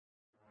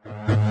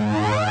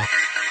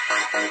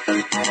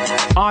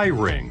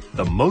iRing,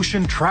 the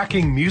motion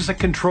tracking music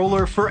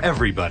controller for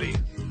everybody.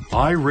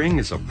 iRing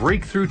is a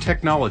breakthrough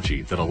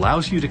technology that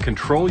allows you to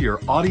control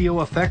your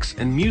audio effects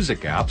and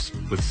music apps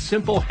with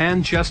simple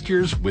hand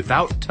gestures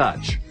without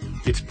touch.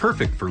 It's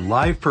perfect for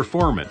live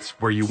performance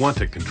where you want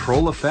to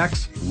control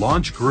effects,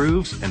 launch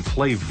grooves, and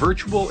play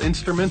virtual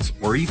instruments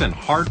or even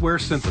hardware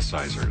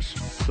synthesizers.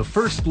 The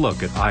first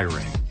look at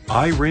iRing.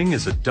 iRing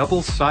is a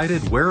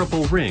double-sided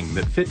wearable ring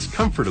that fits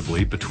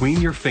comfortably between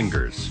your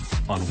fingers.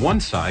 On one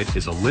side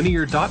is a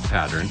linear dot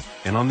pattern,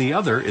 and on the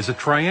other is a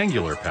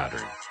triangular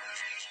pattern.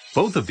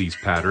 Both of these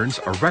patterns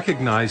are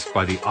recognized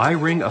by the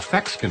iRing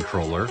Effects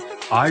Controller,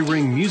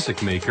 iRing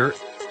Music Maker,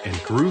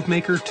 and Groove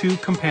Maker 2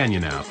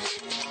 companion apps.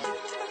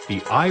 The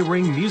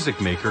iRing Music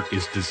Maker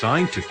is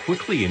designed to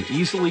quickly and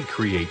easily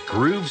create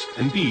grooves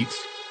and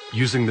beats.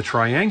 Using the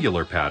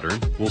triangular pattern,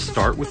 we'll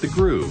start with the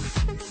groove.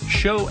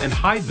 Show and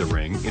hide the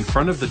ring in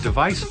front of the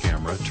device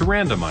camera to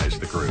randomize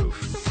the groove.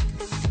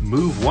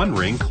 Move one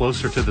ring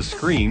closer to the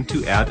screen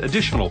to add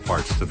additional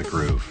parts to the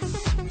groove.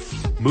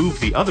 Move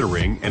the other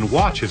ring and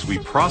watch as we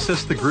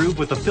process the groove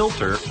with a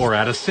filter or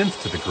add a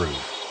synth to the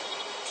groove.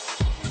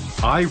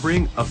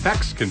 iRing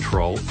Effects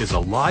Control is a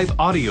live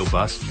audio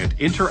bus and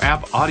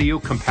inter-app audio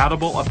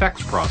compatible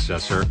effects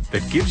processor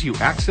that gives you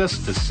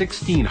access to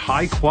 16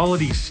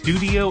 high-quality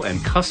studio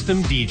and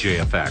custom DJ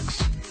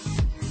effects.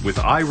 With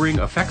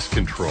iRing Effects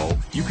Control,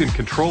 you can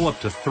control up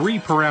to 3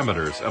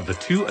 parameters of the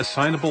 2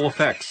 assignable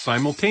effects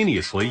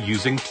simultaneously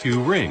using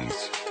 2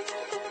 rings.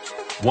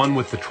 One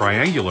with the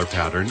triangular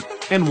pattern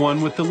and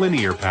one with the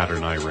linear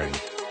pattern iRing.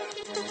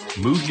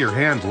 Move your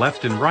hand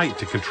left and right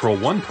to control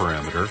one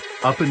parameter,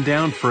 up and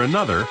down for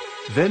another,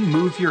 then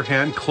move your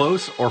hand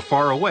close or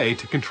far away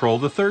to control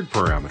the third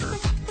parameter.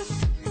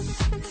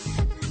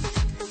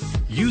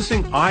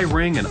 Using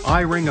iRing and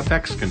iRing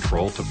Effects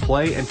Control to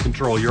play and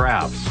control your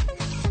apps.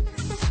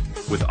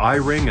 With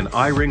iRing and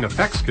iRing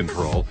Effects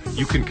Control,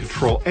 you can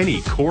control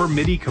any core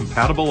MIDI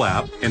compatible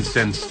app and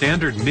send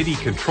standard MIDI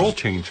control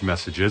change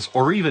messages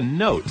or even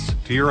notes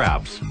to your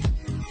apps.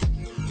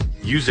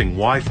 Using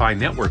Wi-Fi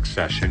network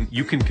session,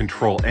 you can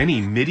control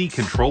any MIDI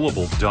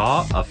controllable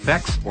DAW,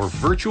 effects, or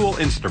virtual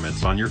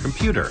instruments on your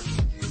computer.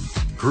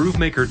 Groove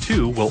Maker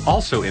 2 will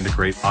also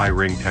integrate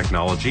iRing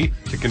technology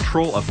to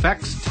control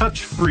effects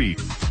touch-free.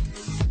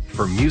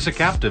 For music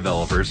app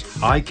developers,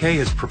 IK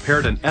has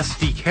prepared an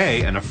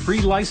SDK and a free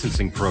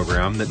licensing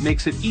program that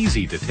makes it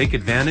easy to take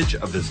advantage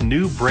of this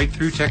new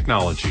breakthrough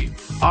technology.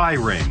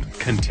 iRing,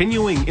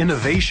 continuing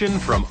innovation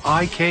from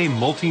IK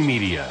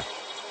Multimedia.